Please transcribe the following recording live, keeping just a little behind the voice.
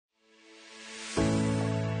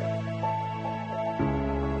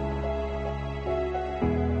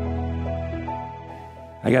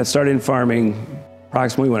I got started in farming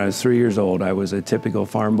approximately when I was 3 years old. I was a typical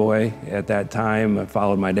farm boy at that time. I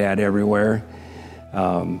followed my dad everywhere.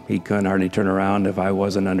 He couldn't hardly turn around if I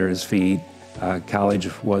wasn't under his feet. College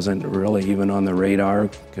wasn't really even on the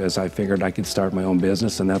radar because I figured I could start my own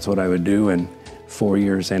business, and that's what I would do in 4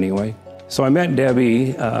 years anyway. So I met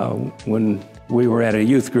Debbie when we were at a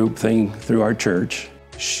youth group thing through our church.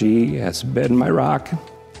 She has been my rock.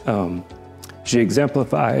 She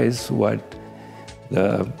exemplifies what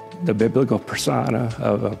the biblical persona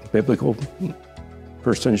of a biblical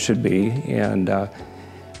person should be, and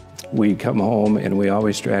we come home and we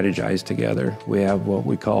always strategize together. We have what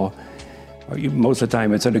we call, most of the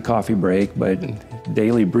time it's at a coffee break, but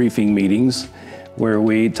daily briefing meetings where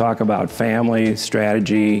we talk about family,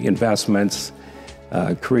 strategy, investments,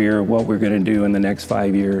 career, what we're going to do in the next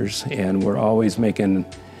 5 years, and we're always making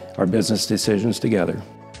our business decisions together.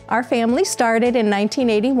 Our family started in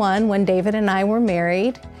 1981 when David and I were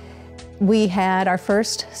married. We had our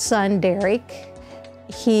first son, Derek.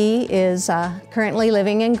 He is currently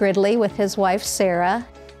living in Gridley with his wife, Sarah.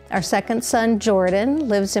 Our second son, Jordan,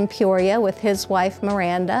 lives in Peoria with his wife,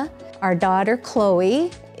 Miranda. Our daughter,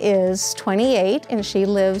 Chloe, is 28 and she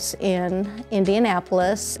lives in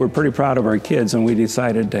Indianapolis. We're pretty proud of our kids, and we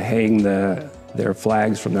decided to hang their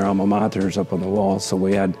flags from their alma maters up on the wall. So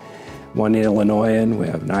we had one Illinoisan, we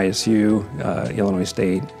have an ISU, Illinois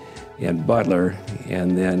State, and Butler.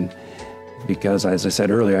 And then because, as I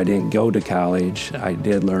said earlier, I didn't go to college, I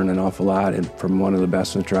did learn an awful lot and from one of the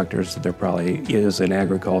best instructors that there probably is in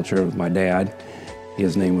agriculture, my dad.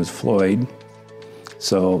 His name was Floyd.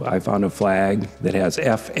 So I found a flag that has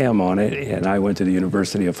FM on it, and I went to the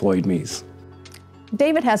University of Floyd Meiss.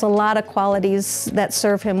 David has a lot of qualities that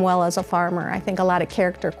serve him well as a farmer. I think a lot of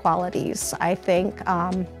character qualities. I think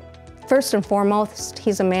first and foremost,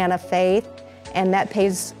 he's a man of faith, and that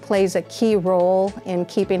plays a key role in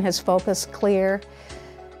keeping his focus clear.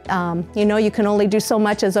 You know, you can only do so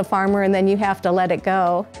much as a farmer, and then you have to let it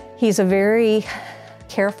go. He's a very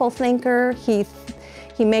careful thinker. He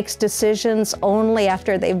makes decisions only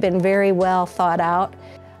after they've been very well thought out.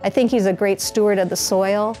 I think he's a great steward of the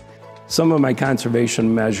soil. Some of my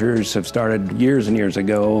conservation measures have started years and years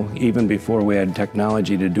ago, even before we had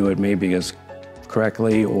technology to do it maybe as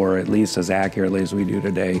correctly or at least as accurately as we do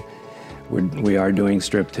today. We are doing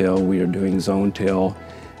strip till, we are doing zone till,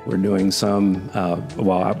 we're doing some,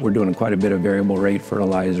 we're doing quite a bit of variable rate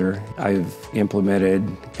fertilizer. I've implemented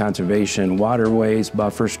conservation waterways,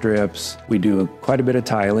 buffer strips. We do quite a bit of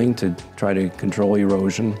tiling to try to control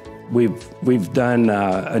erosion. We've done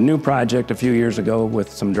a new project a few years ago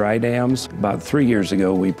with some dry dams. About 3 years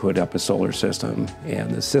ago, we put up a solar system, and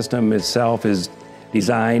the system itself is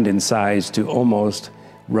designed and sized to almost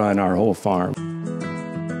run our whole farm.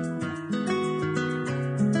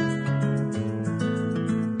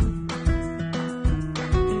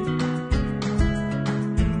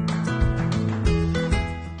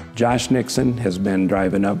 Josh Nixon has been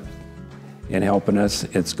driving up and helping us.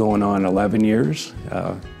 It's going on 11 years.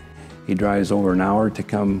 He drives over an hour to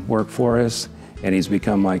come work for us, and he's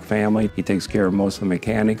become like family. He takes care of most of the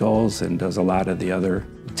mechanicals and does a lot of the other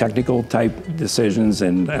technical type decisions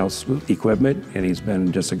and else equipment, and he's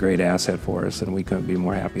been just a great asset for us, and we couldn't be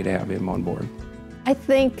more happy to have him on board. I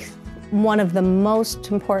think one of the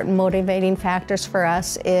most important motivating factors for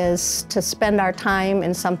us is to spend our time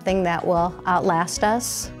in something that will outlast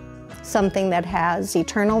us, something that has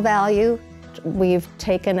eternal value. We've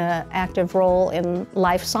taken an active role in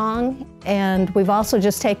Life Song, and we've also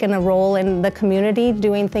just taken a role in the community,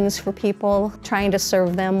 doing things for people, trying to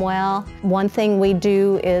serve them well. One thing we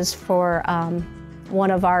do is for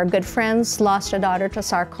one of our good friends lost a daughter to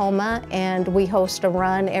sarcoma, and we host a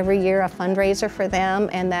run every year, a fundraiser for them,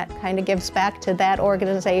 and that kind of gives back to that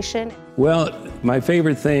organization. Well, my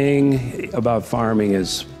favorite thing about farming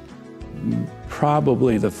is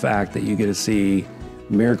probably the fact that you get to see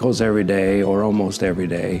miracles every day or almost every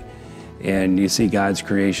day, and you see God's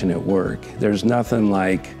creation at work. There's nothing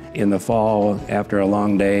like in the fall after a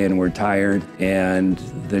long day and we're tired and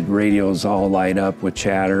the radios all light up with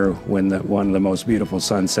chatter when one of the most beautiful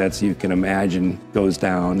sunsets you can imagine goes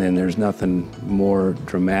down, and there's nothing more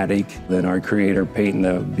dramatic than our Creator painting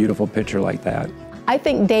a beautiful picture like that. I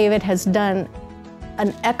think David has done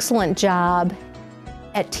an excellent job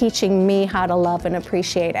at teaching me how to love and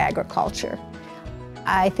appreciate agriculture.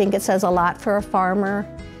 I think it says a lot for a farmer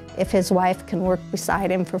if his wife can work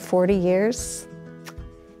beside him for 40 years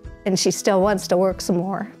and she still wants to work some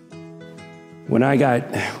more. When I got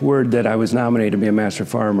word that I was nominated to be a Master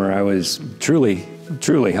Farmer, I was truly,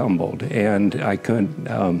 truly humbled, and I couldn't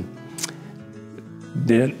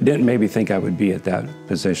didn't maybe think I would be at that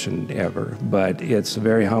position ever, but it's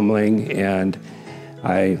very humbling, and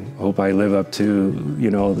I hope I live up to, you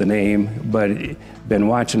know, the name. But been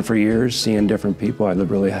watching for years, seeing different people I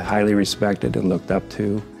really highly respected and looked up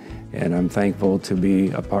to, and I'm thankful to be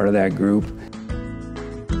a part of that group.